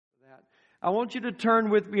I want you to turn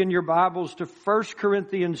with me in your Bibles to 1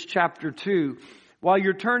 Corinthians chapter 2. While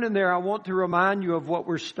you're turning there, I want to remind you of what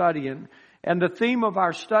we're studying. And the theme of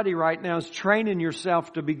our study right now is training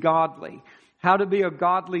yourself to be godly. How to be a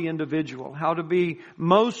godly individual. How to be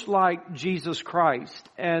most like Jesus Christ.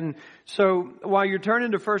 And so while you're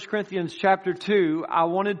turning to 1 Corinthians chapter 2, I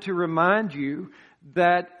wanted to remind you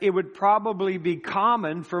that it would probably be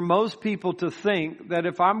common for most people to think that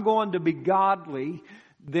if I'm going to be godly,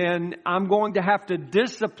 then I'm going to have to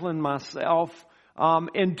discipline myself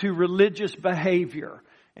into religious behavior.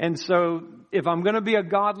 And so if I'm going to be a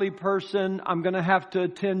godly person, I'm going to have to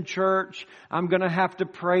attend church. I'm going to have to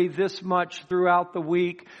pray this much throughout the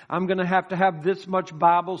week. I'm going to have this much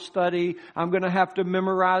Bible study. I'm going to have to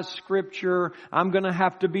memorize scripture. I'm going to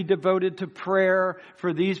have to be devoted to prayer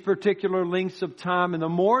for these particular lengths of time. And the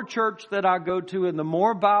more church that I go to and the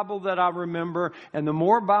more Bible that I remember and the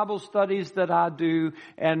more Bible studies that I do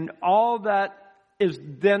and all that is,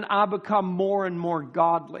 then I become more and more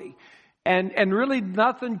godly. And really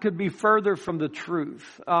nothing could be further from the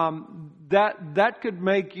truth. That could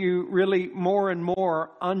make you really more and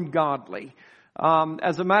more ungodly.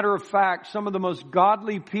 As a matter of fact, some of the most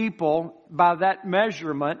godly people by that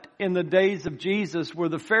measurement in the days of Jesus were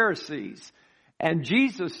the Pharisees. And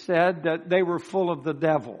Jesus said that they were full of the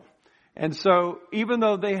devil. And so even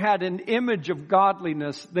though they had an image of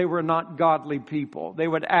godliness, they were not godly people. They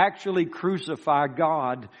would actually crucify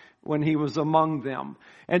God when He was among them.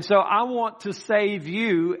 And so I want to save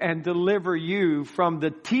you and deliver you from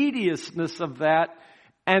the tediousness of that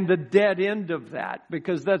and the dead end of that,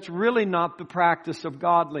 because that's really not the practice of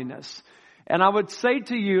godliness. And I would say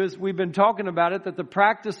to you, as we've been talking about it, that the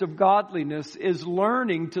practice of godliness is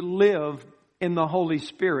learning to live in the Holy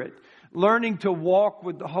Spirit, learning to walk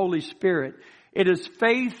with the Holy Spirit. It is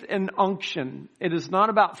faith and unction. It is not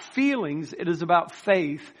about feelings. It is about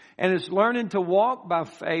faith. And it's learning to walk by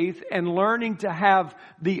faith and learning to have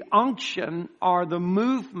the unction or the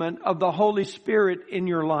movement of the Holy Spirit in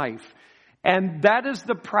your life. And that is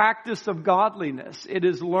the practice of godliness. It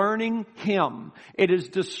is learning Him. It is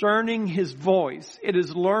discerning His voice. It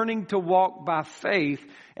is learning to walk by faith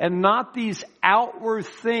and not these outward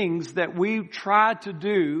things that we try to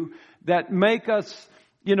do that make us,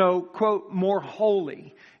 quote, more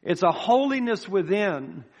holy. It's a holiness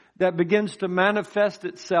within that begins to manifest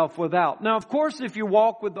itself without. Now, of course, if you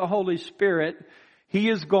walk with the Holy Spirit, He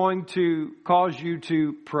is going to cause you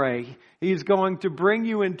to pray. He is going to bring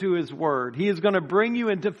you into His Word. He is going to bring you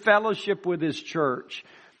into fellowship with His church.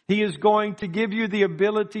 He is going to give you the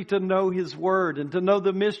ability to know His Word and to know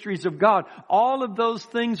the mysteries of God. All of those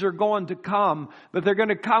things are going to come, but they're going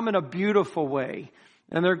to come in a beautiful way.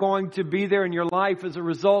 And they're going to be there in your life as a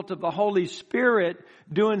result of the Holy Spirit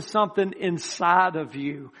doing something inside of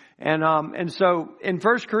you. And so in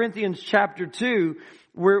 1 Corinthians chapter 2,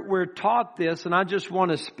 we're taught this, and I just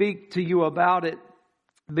want to speak to you about it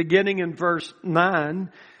beginning in verse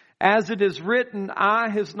 9. As it is written, eye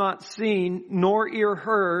has not seen, nor ear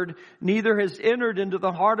heard, neither has entered into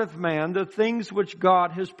the heart of man the things which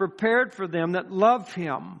God has prepared for them that love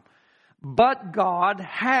Him. But God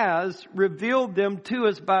has revealed them to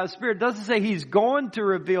us by His Spirit. It doesn't say He's going to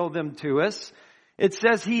reveal them to us. It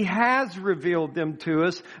says He has revealed them to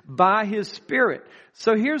us by His Spirit.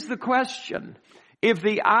 So here's the question. If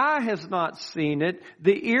the eye has not seen it,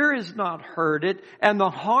 the ear has not heard it, and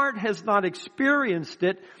the heart has not experienced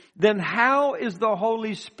it, then how is the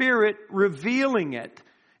Holy Spirit revealing it?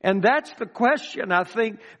 And that's the question I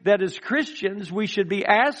think that as Christians we should be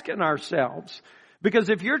asking ourselves.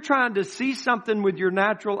 Because if you're trying to see something with your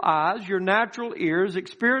natural eyes, your natural ears,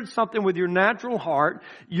 experience something with your natural heart,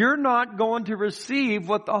 you're not going to receive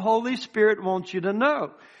what the Holy Spirit wants you to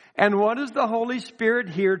know. And what is the Holy Spirit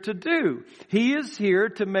here to do? He is here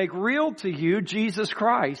to make real to you Jesus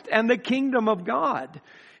Christ and the kingdom of God.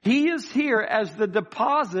 He is here as the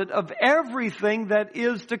deposit of everything that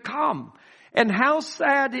is to come. And how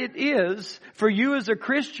sad it is for you as a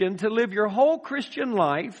Christian to live your whole Christian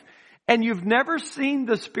life and you've never seen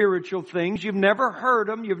the spiritual things. You've never heard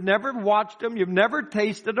them. You've never watched them. You've never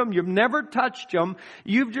tasted them. You've never touched them.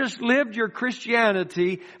 You've just lived your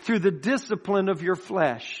Christianity through the discipline of your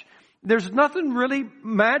flesh. There's nothing really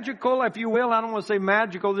magical, if you will. I don't want to say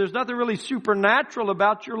magical. There's nothing really supernatural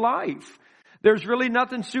about your life. There's really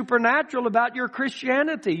nothing supernatural about your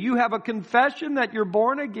Christianity. You have a confession that you're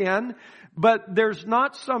born again, but there's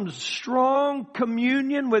not some strong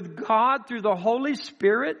communion with God through the Holy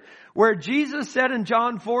Spirit, where Jesus said in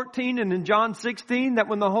John 14 and in John 16 that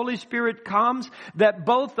when the Holy Spirit comes, that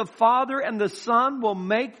both the Father and the Son will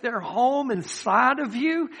make their home inside of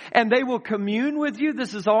you and they will commune with you.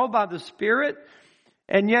 This is all by the Spirit.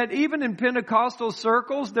 And yet, even in Pentecostal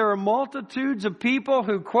circles, there are multitudes of people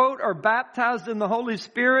who, quote, are baptized in the Holy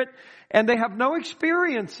Spirit, and they have no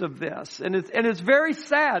experience of this. And it's very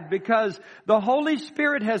sad, because the Holy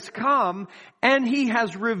Spirit has come and He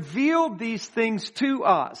has revealed these things to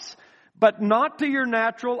us, but not to your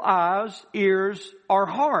natural eyes, ears, or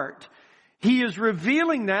heart. He is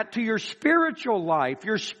revealing that to your spiritual life,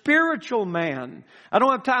 your spiritual man. I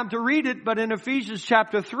don't have time to read it, but in Ephesians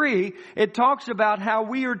chapter 3, it talks about how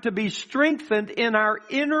we are to be strengthened in our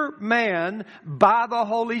inner man by the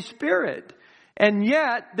Holy Spirit. And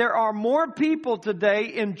yet, there are more people today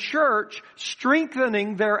in church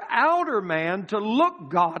strengthening their outer man to look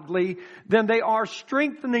godly than they are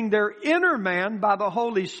strengthening their inner man by the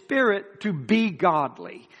Holy Spirit to be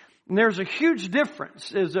godly. And there's a huge difference.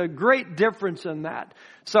 There's a great difference in that.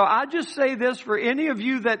 So I just say this for any of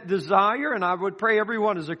you that desire, and I would pray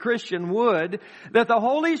everyone as a Christian would, that the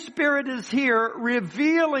Holy Spirit is here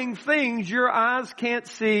revealing things your eyes can't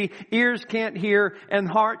see, ears can't hear, and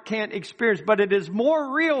heart can't experience. But it is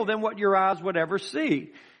more real than what your eyes would ever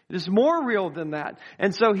see. It is more real than that.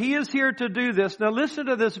 And so He is here to do this. Now listen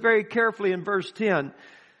to this very carefully in verse 10.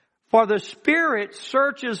 For the Spirit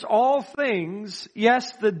searches all things, yes,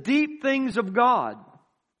 the deep things of God.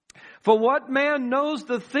 For what man knows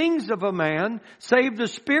the things of a man, save the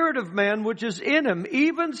spirit of man which is in him?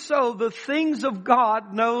 Even so, the things of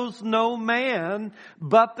God knows no man,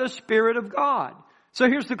 but the Spirit of God. So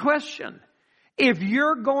here's the question. If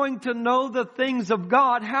you're going to know the things of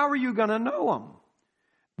God, how are you going to know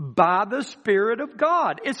them? By the Spirit of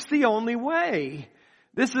God. It's the only way.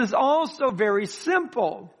 This is also very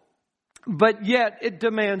simple. But yet it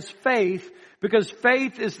demands faith, because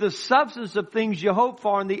faith is the substance of things you hope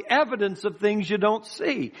for and the evidence of things you don't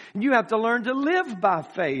see. And you have to learn to live by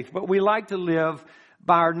faith, but we like to live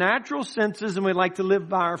by our natural senses and we like to live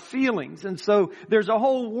by our feelings. And so there's a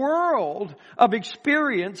whole world of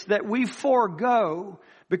experience that we forego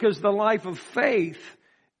because the life of faith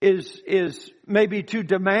is maybe too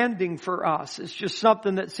demanding for us. It's just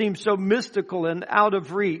something that seems so mystical and out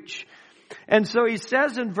of reach. And so he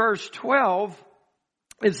says in verse 12,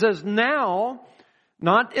 it says, now,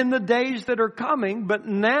 not in the days that are coming, but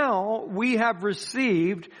now we have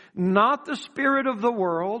received not the spirit of the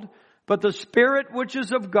world, but the Spirit which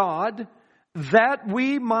is of God, that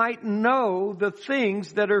we might know the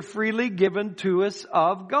things that are freely given to us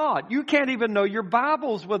of God. You can't even know your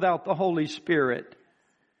Bibles without the Holy Spirit.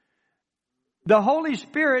 The Holy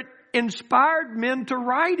Spirit inspired men to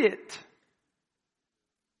write it.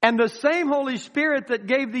 And the same Holy Spirit that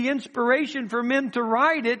gave the inspiration for men to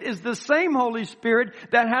write it is the same Holy Spirit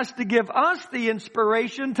that has to give us the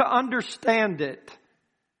inspiration to understand it,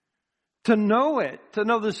 to know it, to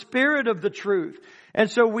know the Spirit of the truth. And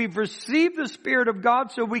so we've received the Spirit of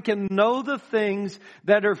God so we can know the things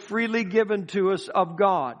that are freely given to us of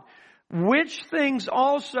God. Which things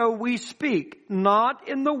also we speak, not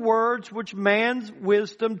in the words which man's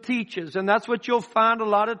wisdom teaches. And that's what you'll find a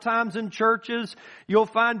lot of times in churches. You'll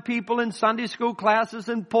find people in Sunday school classes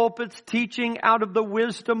and pulpits teaching out of the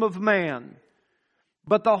wisdom of man.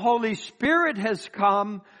 But the Holy Spirit has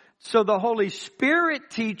come, so the Holy Spirit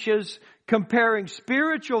teaches comparing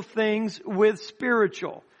spiritual things with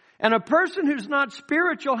spiritual. And a person who's not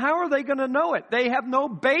spiritual, how are they going to know it? They have no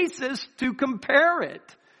basis to compare it.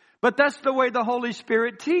 But that's the way the Holy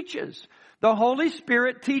Spirit teaches. The Holy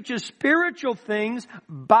Spirit teaches spiritual things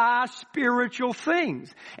by spiritual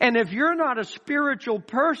things. And if you're not a spiritual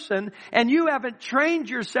person and you haven't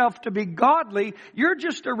trained yourself to be godly, you're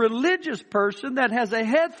just a religious person that has a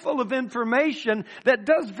head full of information that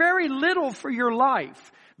does very little for your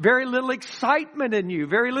life. Very little excitement in you,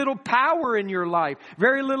 very little power in your life,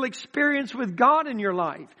 very little experience with God in your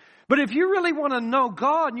life. But if you really want to know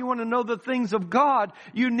God and you want to know the things of God,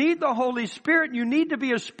 you need the Holy Spirit. You need to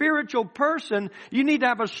be a spiritual person. You need to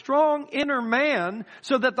have a strong inner man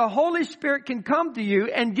so that the Holy Spirit can come to you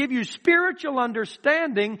and give you spiritual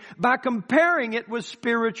understanding by comparing it with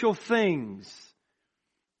spiritual things.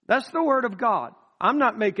 That's the Word of God. I'm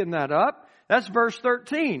not making that up. That's verse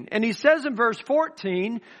 13. And he says in verse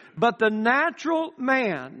 14, but the natural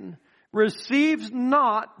man receives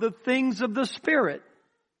not the things of the Spirit.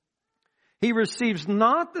 He receives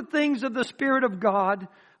not the things of the Spirit of God,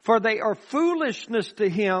 for they are foolishness to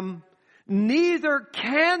him. Neither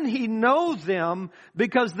can he know them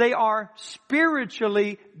because they are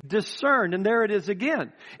spiritually discerned. And there it is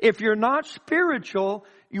again. If you're not spiritual,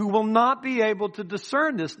 you will not be able to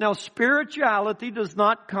discern this. Now, spirituality does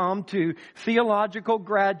not come to theological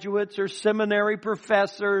graduates or seminary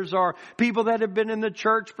professors or people that have been in the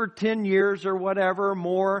church for 10 years or whatever or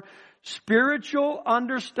more. Spiritual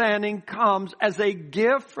understanding comes as a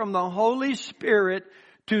gift from the Holy Spirit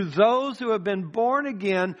to those who have been born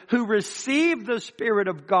again, who receive the Spirit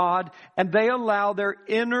of God, and they allow their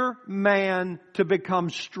inner man to become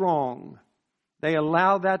strong. They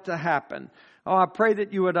allow that to happen. Oh, I pray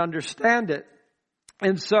that you would understand it.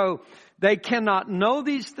 And so they cannot know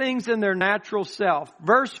these things in their natural self.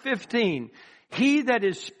 Verse 15, he that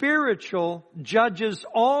is spiritual judges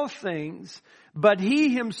all things, but he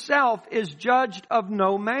himself is judged of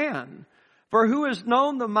no man. For who has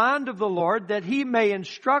known the mind of the Lord that he may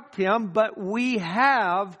instruct him? But we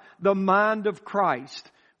have the mind of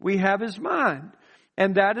Christ. We have his mind.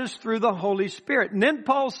 And that is through the Holy Spirit. And then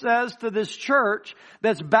Paul says to this church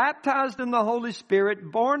that's baptized in the Holy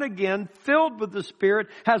Spirit, born again, filled with the Spirit,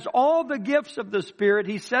 has all the gifts of the Spirit.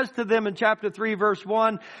 He says to them in chapter 3, verse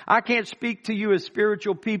 1, I can't speak to you as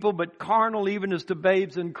spiritual people, but carnal even as to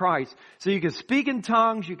babes in Christ. So you can speak in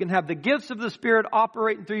tongues, you can have the gifts of the Spirit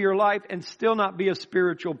operating through your life and still not be a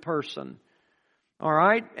spiritual person. All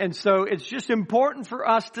right? And so it's just important for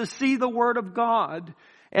us to see the Word of God.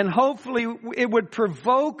 And hopefully it would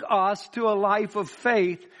provoke us to a life of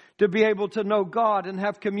faith to be able to know God and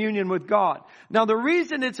have communion with God. Now the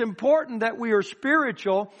reason it's important that we are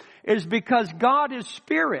spiritual is because God is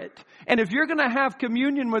spirit. And if you're going to have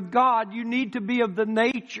communion with God, you need to be of the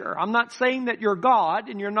nature. I'm not saying that you're God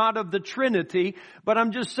and you're not of the Trinity, but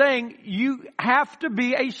I'm just saying you have to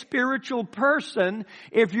be a spiritual person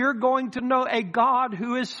if you're going to know a God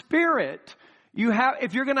who is spirit.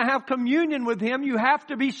 If you're going to have communion with Him, you have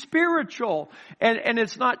to be spiritual. And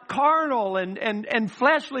it's not carnal and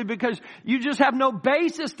fleshly, because you just have no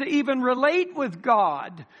basis to even relate with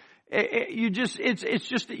God. It's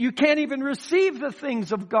just that you can't even receive the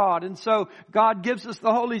things of God. And so God gives us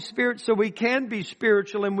the Holy Spirit so we can be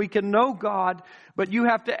spiritual and we can know God. But you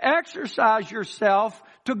have to exercise yourself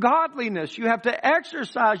to godliness. You have to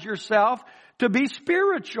exercise yourself to be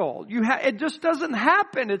spiritual. It just doesn't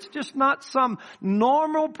happen. It's just not some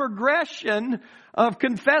normal progression of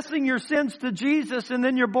confessing your sins to Jesus and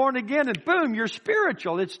then you're born again and boom, you're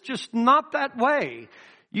spiritual. It's just not that way.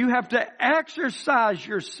 You have to exercise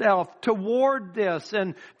yourself toward this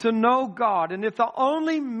and to know God. And if the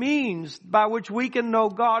only means by which we can know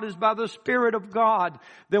God is by the Spirit of God,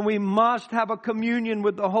 then we must have a communion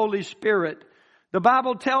with the Holy Spirit. The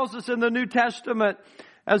Bible tells us in the New Testament,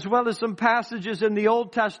 as well as some passages in the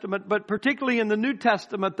Old Testament, but particularly in the New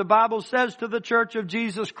Testament, the Bible says to the church of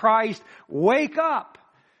Jesus Christ, wake up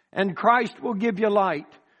and Christ will give you light.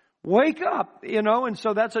 Wake up, and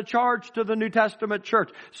so that's a charge to the New Testament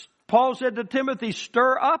church. Paul said to Timothy,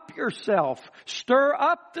 stir up yourself. Stir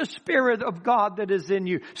up the Spirit of God that is in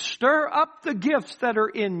you. Stir up the gifts that are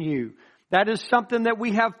in you. That is something that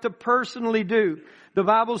we have to personally do. The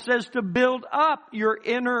Bible says to build up your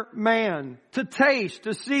inner man, to taste,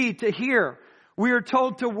 to see, to hear. We are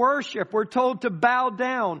told to worship. We're told to bow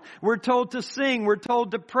down. We're told to sing. We're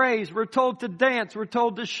told to praise. We're told to dance. We're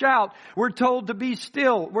told to shout. We're told to be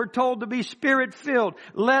still. We're told to be Spirit-filled,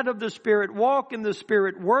 led of the Spirit, walk in the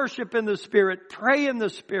Spirit, worship in the Spirit, pray in the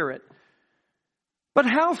Spirit. But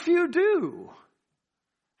how few do?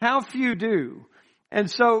 How few do? And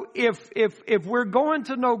so if we're going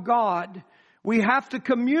to know God, we have to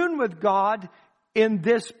commune with God in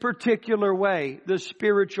this particular way, the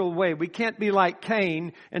spiritual way. We can't be like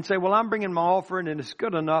Cain and say, well, I'm bringing my offering and it's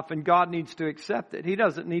good enough and God needs to accept it. He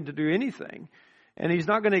doesn't need to do anything. And He's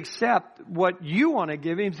not going to accept what you want to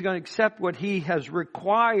give Him. He's going to accept what He has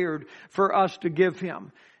required for us to give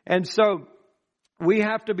Him. And so we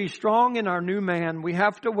have to be strong in our new man. We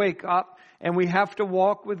have to wake up and we have to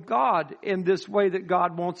walk with God in this way that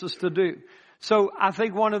God wants us to do. So I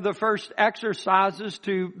think one of the first exercises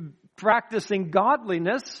to practicing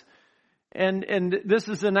godliness, and this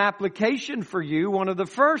is an application for you, one of the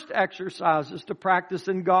first exercises to practice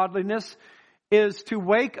in godliness is to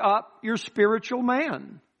wake up your spiritual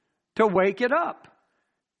man, to wake it up,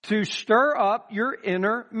 to stir up your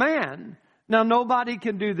inner man. Now nobody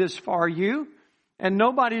can do this for you, and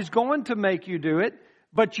nobody's going to make you do it,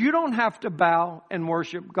 but you don't have to bow and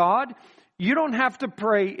worship God. You don't have to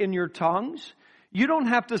pray in your tongues. You don't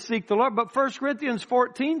have to seek the Lord. But 1 Corinthians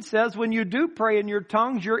 14 says when you do pray in your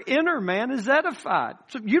tongues, your inner man is edified.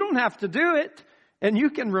 So you don't have to do it. And you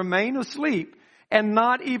can remain asleep and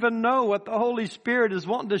not even know what the Holy Spirit is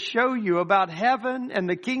wanting to show you about heaven and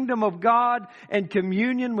the kingdom of God and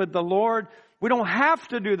communion with the Lord. We don't have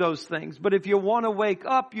to do those things, but if you want to wake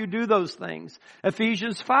up, you do those things.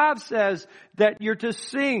 Ephesians 5 says that you're to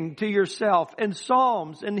sing to yourself in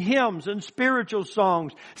psalms and hymns and spiritual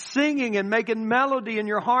songs, singing and making melody in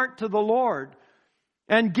your heart to the Lord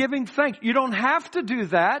and giving thanks. You don't have to do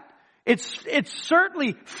that. It's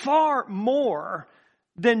certainly far more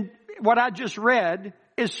than what I just read,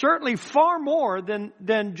 is certainly far more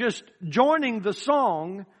than just joining the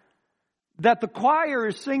song that the choir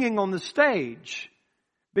is singing on the stage.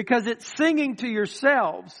 Because it's singing to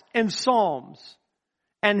yourselves in psalms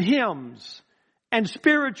and hymns and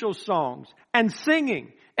spiritual songs and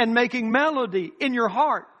singing and making melody in your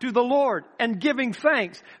heart to the Lord and giving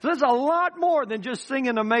thanks. So there's a lot more than just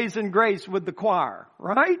singing Amazing Grace with the choir,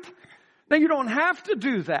 right? Now you don't have to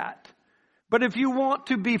do that. But if you want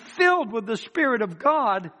to be filled with the Spirit of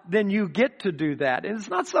God, then you get to do that. And it's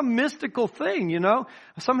not some mystical thing, you know.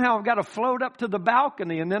 Somehow I've got to float up to the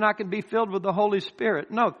balcony and then I can be filled with the Holy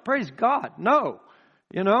Spirit. No, praise God, no.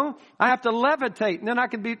 You know, I have to levitate and then I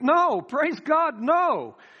can be, no, praise God,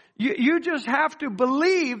 no. You just have to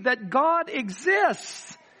believe that God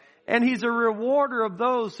exists. And He's a rewarder of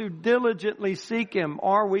those who diligently seek Him.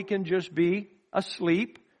 Or we can just be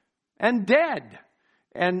asleep and dead.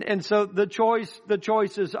 And so the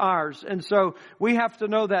choice is ours. And so we have to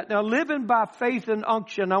know that. Now, living by faith and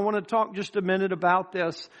unction, I want to talk just a minute about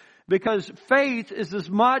this, because faith is as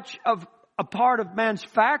much of a part of man's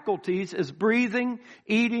faculties as breathing,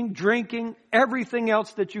 eating, drinking, everything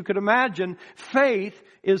else that you could imagine. Faith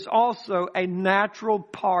is also a natural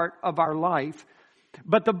part of our life.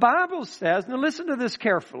 But the Bible says, now listen to this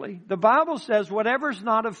carefully, the Bible says whatever's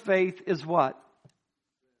not of faith is what?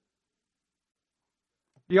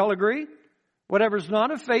 Do y'all agree? Whatever's not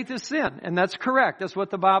of faith is sin. And that's correct. That's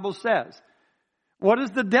what the Bible says. What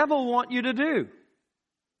does the devil want you to do?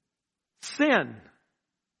 Sin.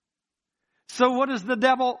 So what does the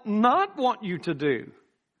devil not want you to do?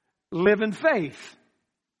 Live in faith.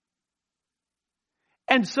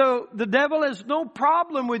 And so the devil has no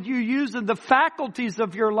problem with you using the faculties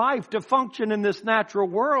of your life to function in this natural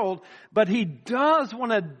world, but he does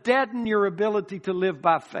want to deaden your ability to live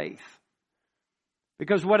by faith.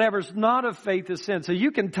 Because whatever's not of faith is sin. So you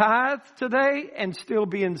can tithe today and still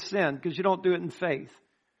be in sin because you don't do it in faith.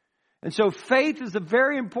 And so faith is a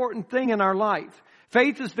very important thing in our life.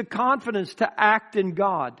 Faith is the confidence to act in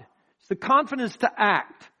God. It's the confidence to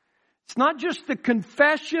act. It's not just the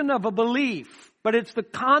confession of a belief, but it's the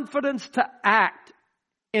confidence to act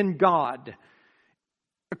in God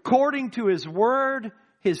according to His Word,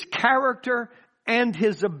 His character, and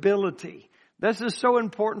His ability. This is so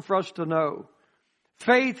important for us to know.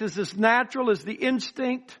 Faith is as natural as the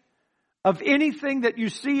instinct of anything that you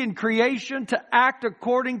see in creation to act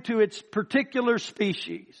according to its particular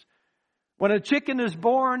species. When a chicken is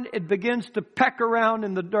born, it begins to peck around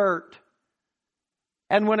in the dirt.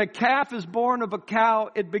 And when a calf is born of a cow,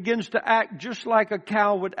 it begins to act just like a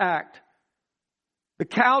cow would act. The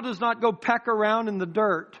cow does not go peck around in the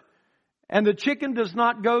dirt. And the chicken does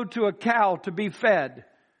not go to a cow to be fed.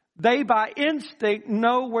 They by instinct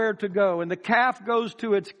know where to go. And the calf goes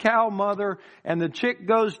to its cow mother and the chick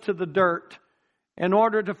goes to the dirt in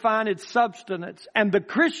order to find its substance. And the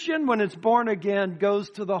Christian, when it's born again,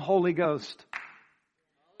 goes to the Holy Ghost.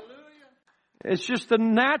 Hallelujah. It's just the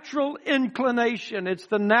natural inclination. It's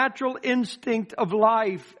the natural instinct of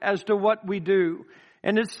life as to what we do.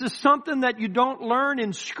 And it's just something that you don't learn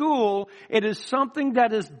in school. It is something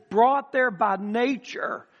that is brought there by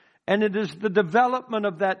nature. And it is the development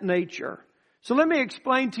of that nature. So let me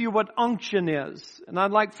explain to you what unction is. And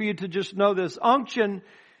I'd like for you to just know this. Unction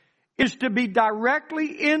is to be directly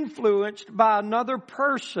influenced by another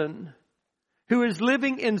person who is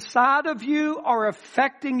living inside of you or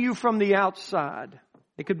affecting you from the outside.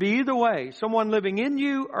 It could be either way. Someone living in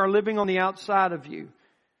you or living on the outside of you.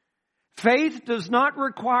 Faith does not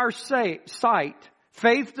require sight.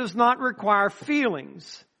 Faith does not require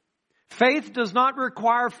feelings. Faith does not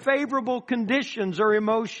require favorable conditions or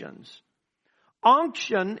emotions.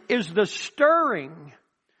 Unction is the stirring,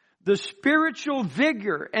 the spiritual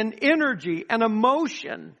vigor and energy and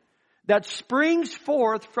emotion that springs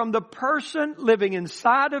forth from the person living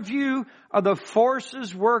inside of you or the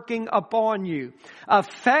forces working upon you,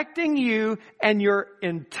 affecting you and your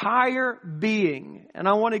entire being. And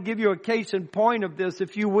I want to give you a case in point of this,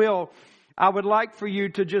 if you will. I would like for you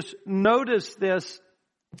to just notice this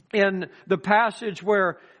in the passage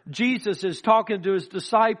where Jesus is talking to His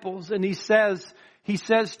disciples and He says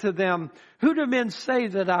to them, "Who do men say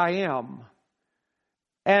that I am?"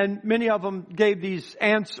 And many of them gave these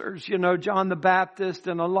answers, John the Baptist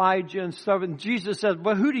and Elijah and stuff. And Jesus said,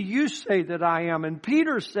 "Well, who do you say that I am?" And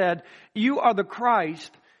Peter said, "You are the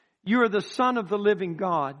Christ. You are the Son of the living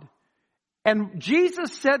God." And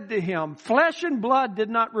Jesus said to him, "Flesh and blood did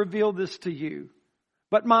not reveal this to you,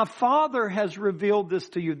 but my Father has revealed this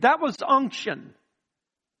to you." That was unction.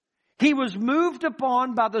 He was moved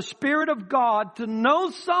upon by the Spirit of God to know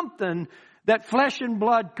something that flesh and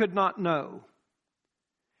blood could not know.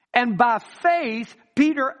 And by faith,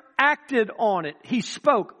 Peter acted on it. He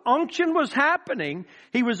spoke. Unction was happening.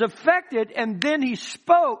 He was affected, and then he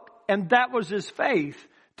spoke, and that was his faith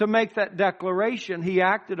to make that declaration. He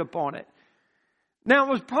acted upon it. Now, it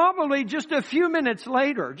was probably just a few minutes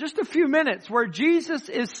later, just a few minutes, where Jesus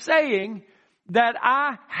is saying that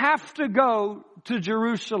I have to go to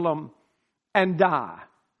Jerusalem and die.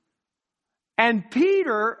 And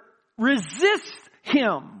Peter resists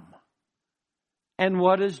him. And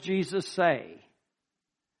what does Jesus say?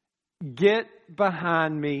 Get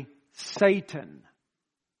behind me, Satan.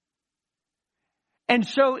 And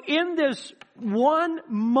so in this one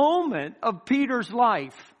moment of Peter's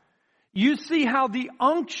life, you see how the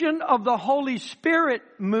unction of the Holy Spirit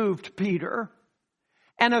moved Peter.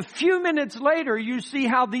 And a few minutes later, you see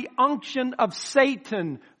how the unction of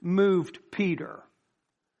Satan moved Peter.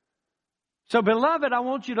 So, beloved, I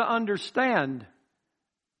want you to understand,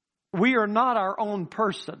 we are not our own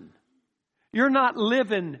person. You're not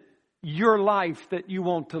living your life that you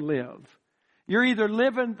want to live. You're either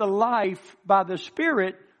living the life by the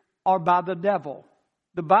Spirit or by the devil.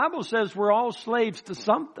 The Bible says we're all slaves to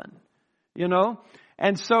something, you know.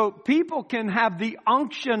 And so people can have the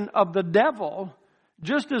unction of the devil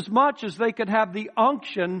just as much as they could have the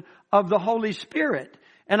unction of the Holy Spirit.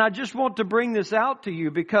 And I just want to bring this out to you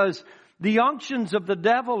because the unctions of the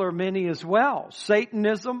devil are many as well.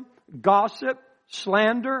 Satanism, gossip,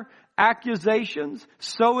 slander, accusations,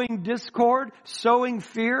 sowing discord, sowing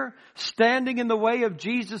fear, standing in the way of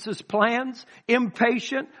Jesus' plans,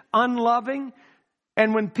 impatient, unloving.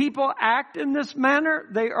 And when people act in this manner,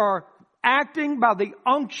 they are acting by the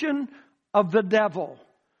unction of the devil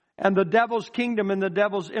and the devil's kingdom and the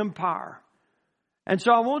devil's empire. And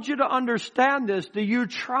so I want you to understand this. Do you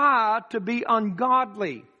try to be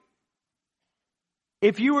ungodly?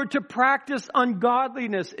 If you were to practice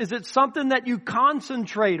ungodliness, is it something that you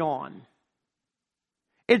concentrate on?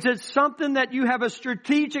 Is it something that you have a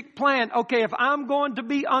strategic plan? Okay, if I'm going to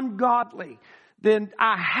be ungodly, then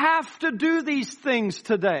I have to do these things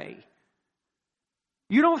today.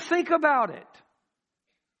 You don't think about it.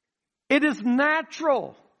 It is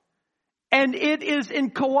natural. And it is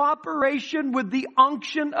in cooperation with the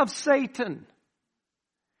unction of Satan.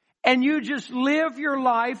 And you just live your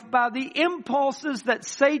life by the impulses that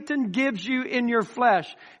Satan gives you in your flesh.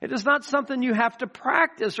 It is not something you have to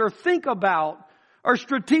practice or think about or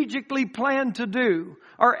strategically plan to do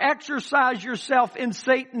or exercise yourself in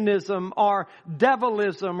Satanism or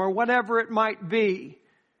devilism or whatever it might be.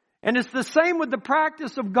 And it's the same with the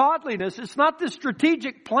practice of godliness. It's not the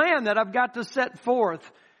strategic plan that I've got to set forth.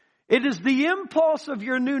 It is the impulse of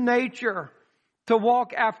your new nature to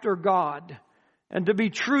walk after God and to be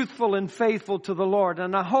truthful and faithful to the Lord.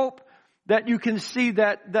 And I hope that you can see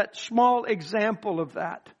that small example of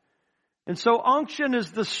that. And so unction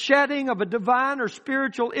is the shedding of a divine or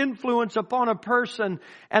spiritual influence upon a person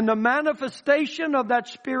and the manifestation of that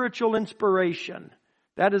spiritual inspiration.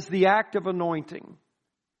 That is the act of anointing.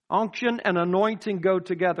 Unction and anointing go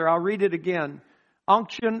together. I'll read it again.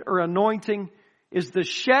 Unction or anointing is the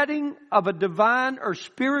shedding of a divine or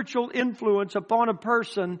spiritual influence upon a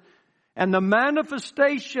person and the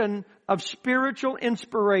manifestation of spiritual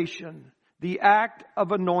inspiration, the act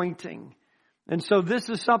of anointing. And so this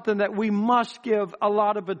is something that we must give a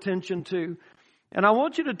lot of attention to. And I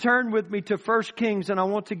want you to turn with me to 1 Kings, and I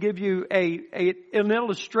want to give you an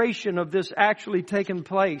illustration of this actually taking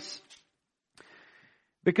place.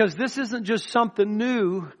 Because this isn't just something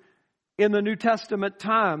new in the New Testament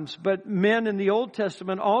times, but men in the Old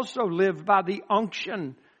Testament also lived by the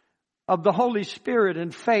unction of the Holy Spirit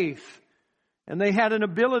and faith. And they had an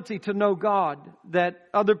ability to know God that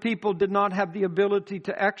other people did not have the ability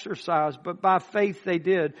to exercise, but by faith they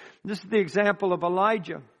did. This is the example of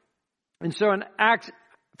Elijah. And so in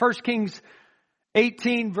 1 Kings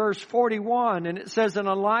 18 verse 41, and it says, and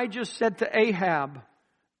Elijah said to Ahab,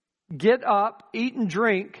 get up, eat and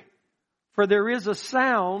drink, for there is a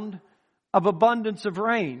sound of abundance of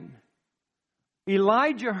rain.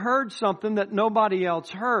 Elijah heard something that nobody else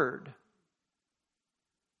heard.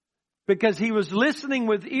 Because he was listening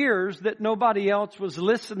with ears that nobody else was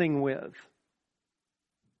listening with.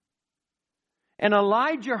 And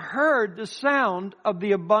Elijah heard the sound of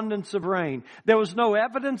the abundance of rain. There was no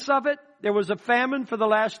evidence of it. There was a famine for the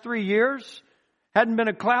last 3 years. Hadn't been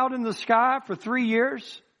a cloud in the sky for 3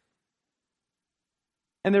 years.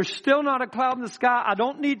 And there's still not a cloud in the sky. I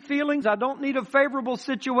don't need feelings. I don't need a favorable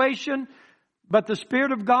situation. But the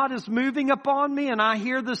Spirit of God is moving upon me, and I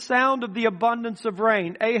hear the sound of the abundance of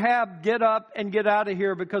rain. Ahab, get up and get out of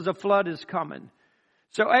here because a flood is coming.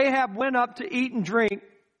 So Ahab went up to eat and drink.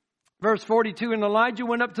 Verse 42, and Elijah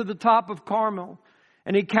went up to the top of Carmel,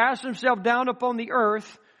 and he cast himself down upon the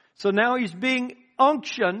earth. So now he's being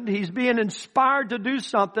unctioned. He's being inspired to do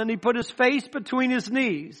something. He put his face between his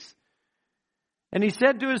knees. And he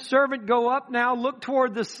said to his servant, go up now, look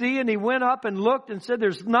toward the sea. And he went up and looked and said,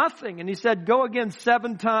 there's nothing. And he said, go again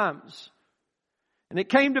 7 times. And it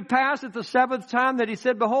came to pass at the 7th time that he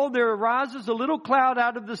said, behold, there arises a little cloud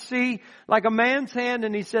out of the sea like a man's hand.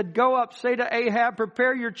 And he said, go up, say to Ahab,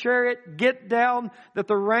 prepare your chariot, get down, that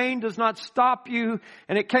the rain does not stop you.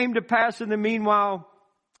 And it came to pass in the meanwhile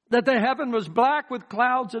that the heaven was black with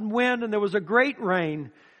clouds and wind, and there was a great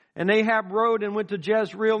rain. And Ahab rode and went to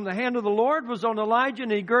Jezreel, and the hand of the Lord was on Elijah,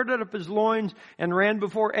 and he girded up his loins and ran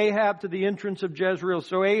before Ahab to the entrance of Jezreel.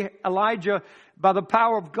 So Elijah, by the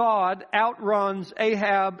power of God, outruns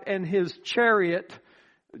Ahab and his chariot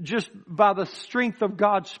just by the strength of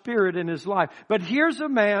God's Spirit in his life. But here's a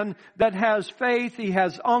man that has faith. He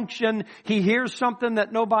has unction. He hears something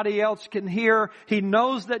that nobody else can hear. He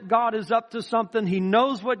knows that God is up to something. He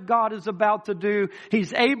knows what God is about to do.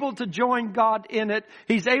 He's able to join God in it.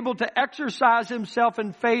 He's able to exercise himself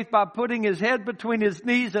in faith by putting his head between his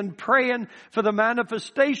knees and praying for the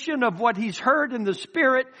manifestation of what he's heard in the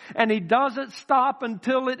Spirit. And he doesn't stop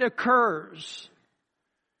until it occurs.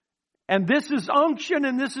 And this is unction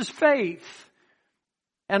and this is faith.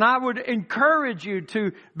 And I would encourage you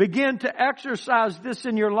to begin to exercise this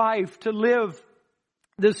in your life, to live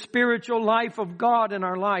this spiritual life of God in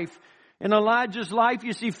our life. In Elijah's life,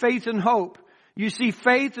 you see faith and hope. You see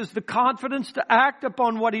faith as the confidence to act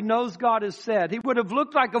upon what he knows God has said. He would have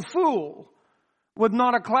looked like a fool with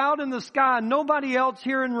not a cloud in the sky and nobody else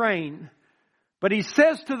hearing rain. But he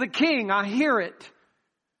says to the king, I hear it.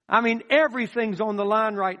 I mean, everything's on the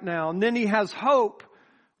line right now. And then he has hope,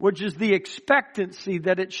 which is the expectancy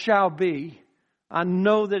that it shall be. I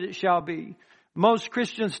know that it shall be. Most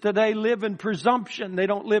Christians today live in presumption. They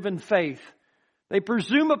don't live in faith. They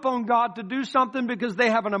presume upon God to do something because they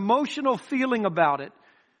have an emotional feeling about it.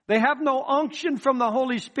 They have no unction from the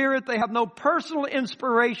Holy Spirit. They have no personal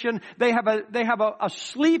inspiration. They have a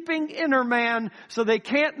sleeping inner man, so they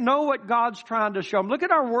can't know what God's trying to show them. Look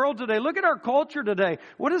at our world today. Look at our culture today.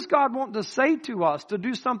 What does God want to say to us to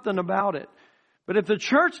do something about it? But if the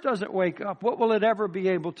church doesn't wake up, what will it ever be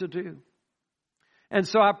able to do? And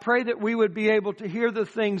so I pray that we would be able to hear the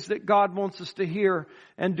things that God wants us to hear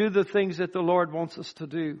and do the things that the Lord wants us to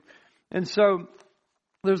do. And so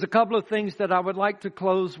there's a couple of things that I would like to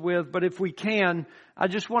close with, but if we can, I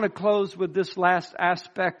just want to close with this last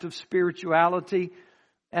aspect of spirituality.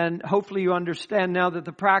 And hopefully you understand now that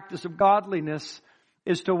the practice of godliness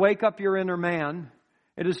is to wake up your inner man.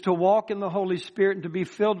 It is to walk in the Holy Spirit and to be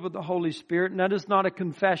filled with the Holy Spirit. And that is not a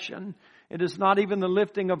confession. It is not even the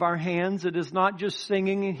lifting of our hands. It is not just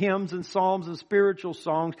singing hymns and psalms and spiritual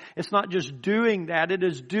songs. It's not just doing that. It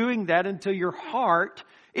is doing that until your heart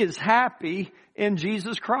is happy in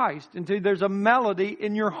Jesus Christ, until there's a melody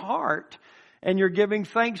in your heart and you're giving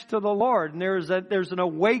thanks to the Lord, and there's an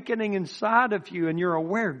awakening inside of you and you're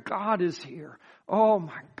aware God is here. Oh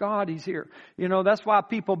my God, He's here. You know, that's why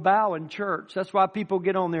people bow in church. That's why people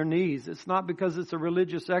get on their knees. It's not because it's a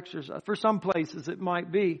religious exercise. For some places it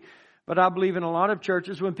might be, but I believe in a lot of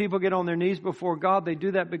churches when people get on their knees before God, they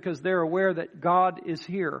do that because they're aware that God is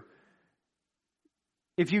here.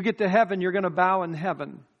 If you get to heaven, you're going to bow in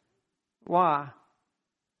heaven. Why?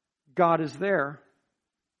 God is there.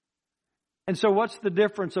 And so what's the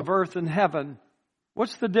difference of earth and heaven?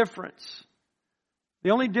 What's the difference?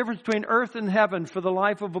 The only difference between earth and heaven for the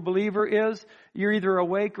life of a believer is you're either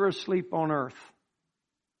awake or asleep on earth.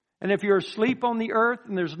 And if you're asleep on the earth,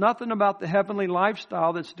 then there's nothing about the heavenly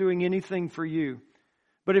lifestyle that's doing anything for you.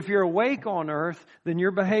 But if you're awake on earth, then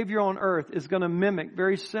your behavior on earth is going to mimic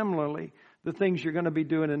very similarly the things you're going to be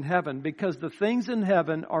doing in heaven, because the things in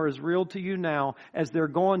heaven are as real to you now as they're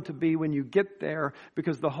going to be when you get there,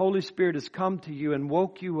 because the Holy Spirit has come to you and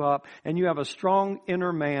woke you up and you have a strong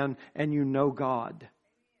inner man and you know God.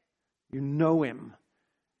 You know Him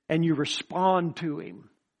and you respond to Him.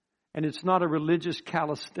 And it's not a religious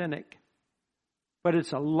calisthenic, but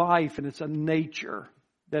it's a life and it's a nature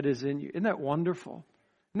that is in you. Isn't that wonderful?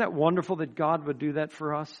 Isn't that wonderful that God would do that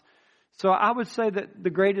for us? So I would say that the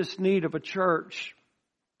greatest need of a church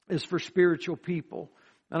is for spiritual people.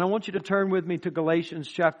 And I want you to turn with me to Galatians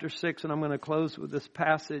chapter 6, and I'm going to close with this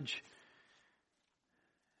passage.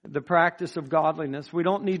 The practice of godliness. We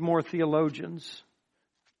don't need more theologians.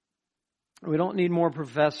 We don't need more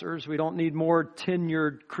professors. We don't need more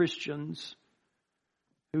tenured Christians.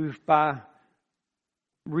 who by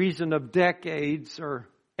reason of decades or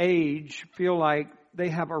age feel like they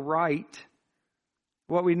have a right.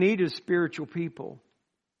 What we need is spiritual people.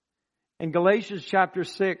 In Galatians chapter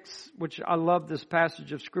 6, which I love this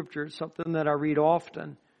passage of Scripture, it's something that I read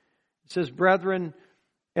often. It says, "Brethren,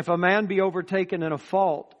 if a man be overtaken in a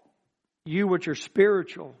fault, you which are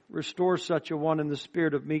spiritual, restore such a one in the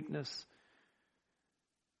spirit of meekness."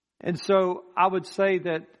 And so I would say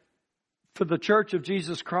that for the Church of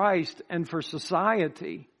Jesus Christ and for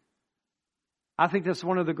society, I think that's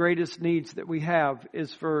one of the greatest needs that we have,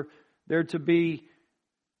 is for there to be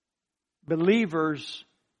believers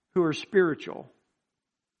who are spiritual.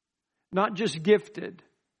 Not just gifted.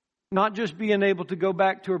 Not just being able to go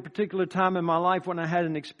back to a particular time in my life when I had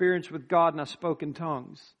an experience with God and I spoke in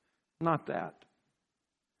tongues. Not that.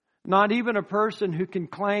 Not even a person who can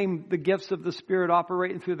claim the gifts of the Spirit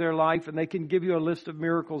operating through their life and they can give you a list of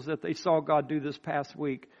miracles that they saw God do this past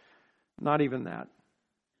week. Not even that.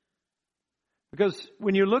 Because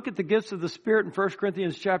when you look at the gifts of the Spirit in 1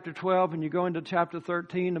 Corinthians chapter 12 and you go into chapter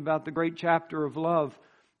 13 about the great chapter of love,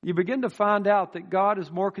 you begin to find out that God is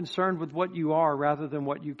more concerned with what you are rather than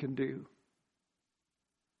what you can do.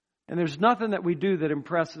 And there's nothing that we do that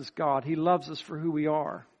impresses God. He loves us for who we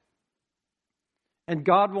are. And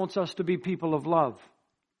God wants us to be people of love.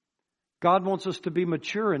 God wants us to be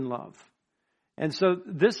mature in love. And so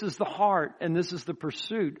this is the heart and this is the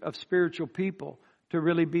pursuit of spiritual people, to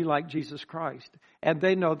really be like Jesus Christ. And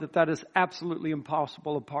they know that that is absolutely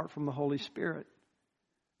impossible apart from the Holy Spirit.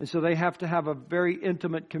 And so they have to have a very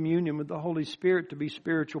intimate communion with the Holy Spirit to be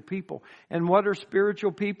spiritual people. And what are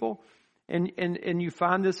spiritual people? And you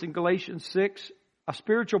find this in Galatians 6. A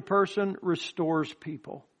spiritual person restores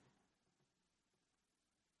people.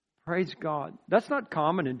 Praise God. That's not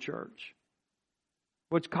common in church.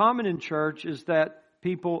 What's common in church is that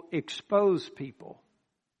people expose people.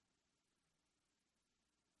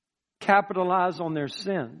 Capitalize on their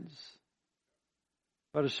sins.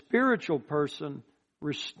 But a spiritual person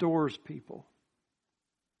restores people.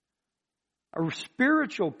 A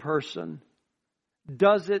spiritual person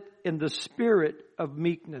does it in the spirit of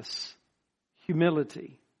meekness,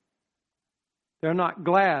 humility. They're not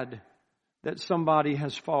glad that somebody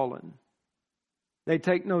has fallen. They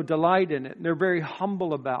take no delight in it. And they're very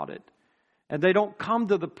humble about it. And they don't come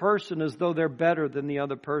to the person as though they're better than the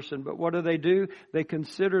other person. But what do? They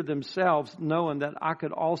consider themselves knowing that I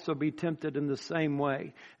could also be tempted in the same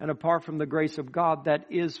way. And apart from the grace of God, that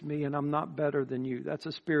is me and I'm not better than you. That's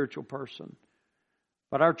a spiritual person.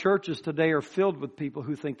 But our churches today are filled with people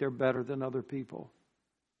who think they're better than other people.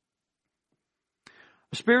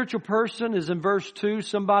 A spiritual person is, in verse 2,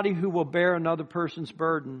 somebody who will bear another person's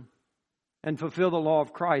burden and fulfill the law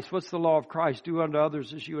of Christ. What's the law of Christ? Do unto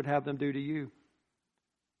others as you would have them do to you.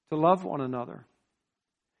 To love one another.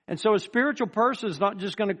 And so a spiritual person is not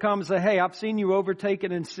just going to come and say, hey, I've seen you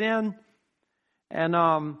overtaken in sin.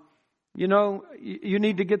 And, you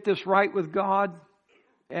need to get this right with God.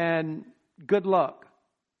 And good luck.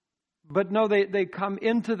 But no, they come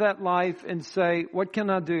into that life and say, what can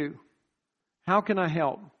I do? How can I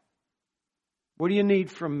help? What do you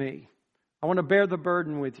need from me? I want to bear the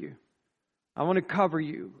burden with you. I want to cover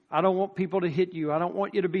you. I don't want people to hit you. I don't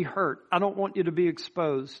want you to be hurt. I don't want you to be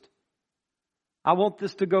exposed. I want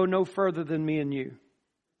this to go no further than me and you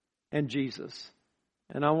and Jesus.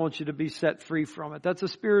 And I want you to be set free from it. That's a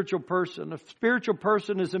spiritual person. A spiritual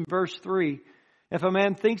person is in verse 3. If a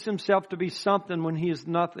man thinks himself to be something when he is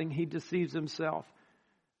nothing, he deceives himself.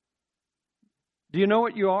 Do you know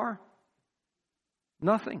what you are?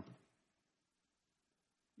 Nothing.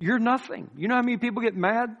 You're nothing. You know how many people get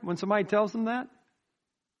mad when somebody tells them that?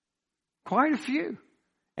 Quite a few.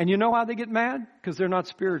 And you know why they get mad? Because they're not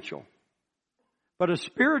spiritual. But a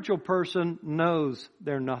spiritual person knows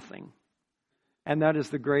they're nothing. And that is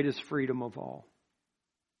the greatest freedom of all.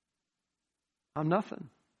 I'm nothing.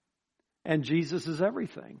 And Jesus is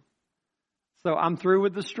everything. So I'm through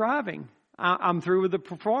with the striving. I'm through with the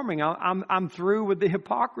performing. I'm through with the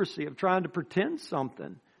hypocrisy of trying to pretend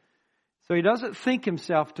something. So he doesn't think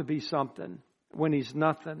himself to be something when he's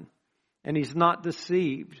nothing. And he's not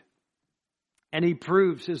deceived. And he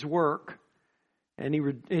proves his work. And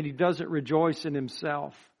he doesn't rejoice in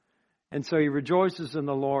himself. And so he rejoices in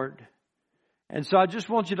the Lord. And so I just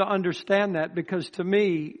want you to understand that, because to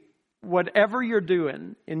me, whatever you're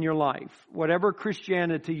doing in your life, whatever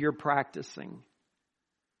Christianity you're practicing,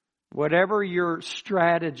 whatever your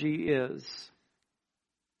strategy is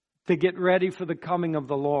to get ready for the coming of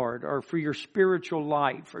the Lord, or for your spiritual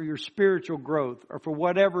life, or your spiritual growth, or for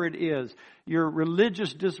whatever it is, your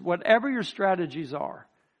religious, whatever your strategies are,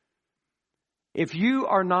 if you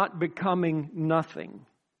are not becoming nothing,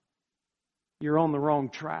 you're on the wrong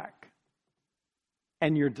track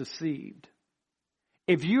and you're deceived.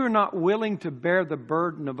 If you are not willing to bear the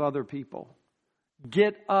burden of other people,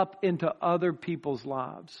 get up into other people's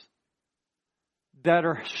lives that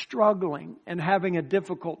are struggling and having a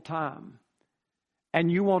difficult time,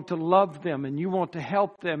 and you want to love them and you want to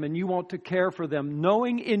help them and you want to care for them,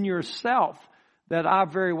 knowing in yourself that I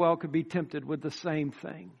very well could be tempted with the same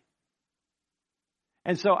thing.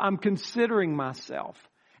 And so I'm considering myself,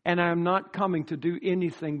 and I'm not coming to do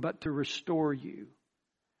anything but to restore you.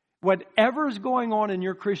 Whatever is going on in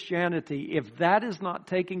your Christianity, if that is not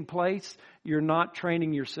taking place, you're not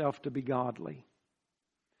training yourself to be godly.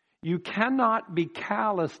 You cannot be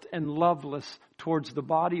calloused and loveless towards the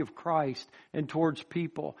body of Christ and towards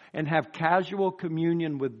people and have casual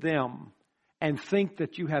communion with them and think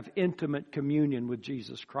that you have intimate communion with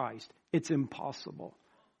Jesus Christ. It's impossible.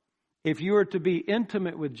 If you are to be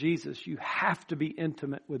intimate with Jesus, you have to be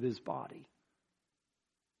intimate with His body.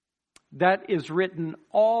 That is written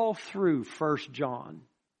all through 1 John.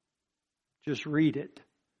 Just read it.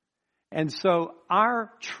 And so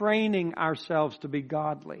our training ourselves to be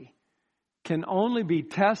godly can only be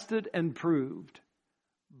tested and proved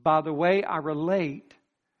by the way I relate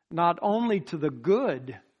not only to the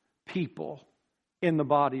good people in the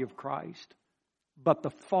body of Christ, but the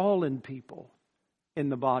fallen people in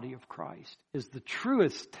the body of Christ is the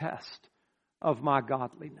truest test of my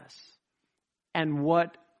godliness and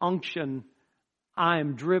what unction I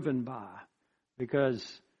am driven by. Because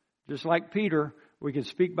just like Peter, we can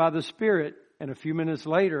speak by the Spirit and a few minutes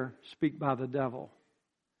later speak by the devil.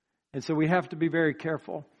 And so we have to be very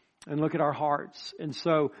careful and look at our hearts. And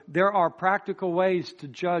so there are practical ways to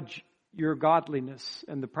judge your godliness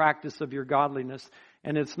and the practice of your godliness.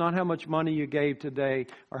 And it's not how much money you gave today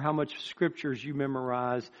or how much scriptures you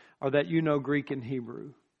memorize or that you know Greek and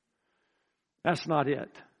Hebrew. That's not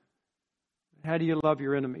it. How do you love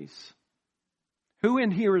your enemies? Who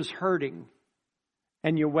in here is hurting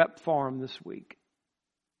and you wept for him this week?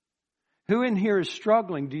 Who in here is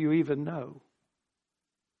struggling? Do you even know?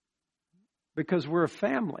 Because we're a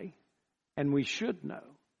family and we should know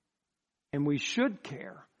and we should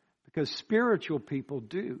care because spiritual people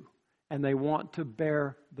do and they want to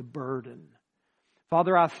bear the burden.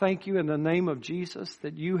 Father, I thank you in the name of Jesus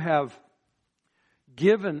that you have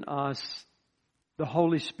given us the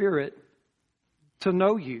Holy Spirit to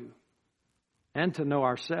know you and to know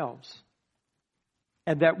ourselves,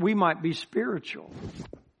 and that we might be spiritual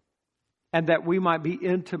and that we might be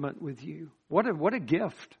intimate with you. What a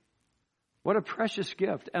gift. What a precious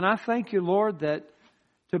gift. And I thank you, Lord, that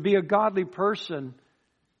to be a godly person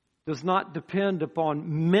does not depend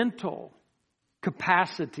upon mental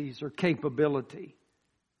capacities or capability.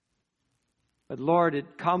 But Lord,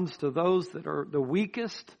 it comes to those that are the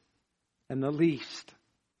weakest and the least.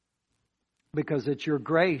 Because it's your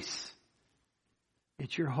grace.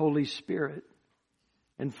 It's your Holy Spirit.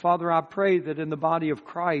 And Father, I pray that in the body of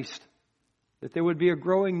Christ, that there would be a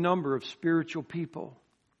growing number of spiritual people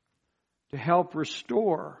to help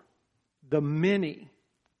restore the many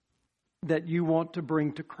that you want to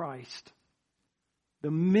bring to Christ.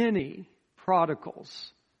 The many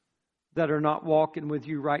prodigals that are not walking with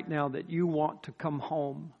you right now, that you want to come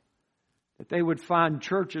home. That they would find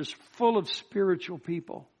churches full of spiritual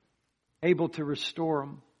people, able to restore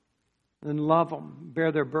them and love them,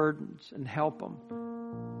 bear their burdens and help them.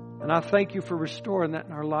 And I thank you for restoring that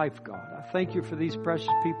in our life, God. I thank you for these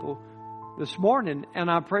precious people this morning.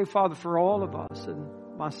 And I pray, Father, for all of us,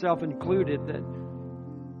 and myself included, that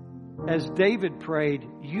as David prayed,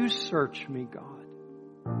 you search me, God.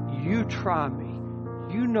 You try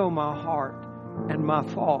me. You know my heart and my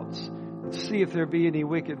thoughts. See if there be any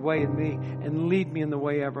wicked way in me and lead me in the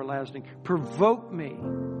way everlasting. Provoke me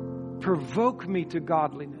to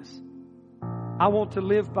godliness. I want to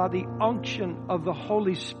live by the unction of the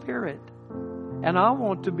Holy Spirit. And I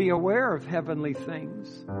want to be aware of heavenly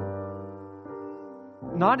things.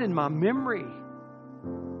 Not in my memory,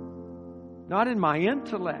 not in my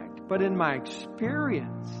intellect, but in my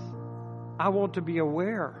experience. I want to be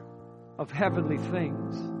aware of heavenly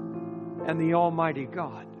things and the Almighty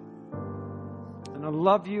God. And I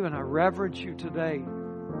love you and I reverence you today.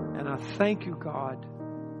 And I thank you, God,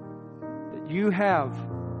 that you have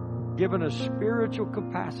given us spiritual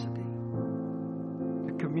capacity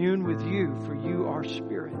to commune with you, for you are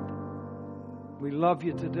Spirit. We love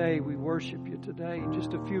you today. We worship you today. In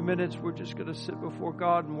just a few minutes, we're just going to sit before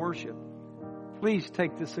God and worship. Please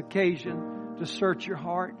take this occasion to search your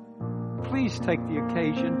heart. Please take the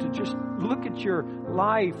occasion to just look at your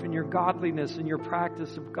life and your godliness and your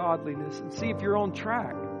practice of godliness and see if you're on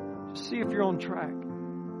track. Just see if you're on track.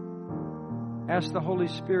 Ask the Holy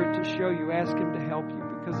Spirit to show you. Ask Him to help you,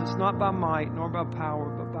 because it's not by might nor by power,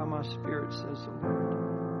 but by my Spirit, says the Lord.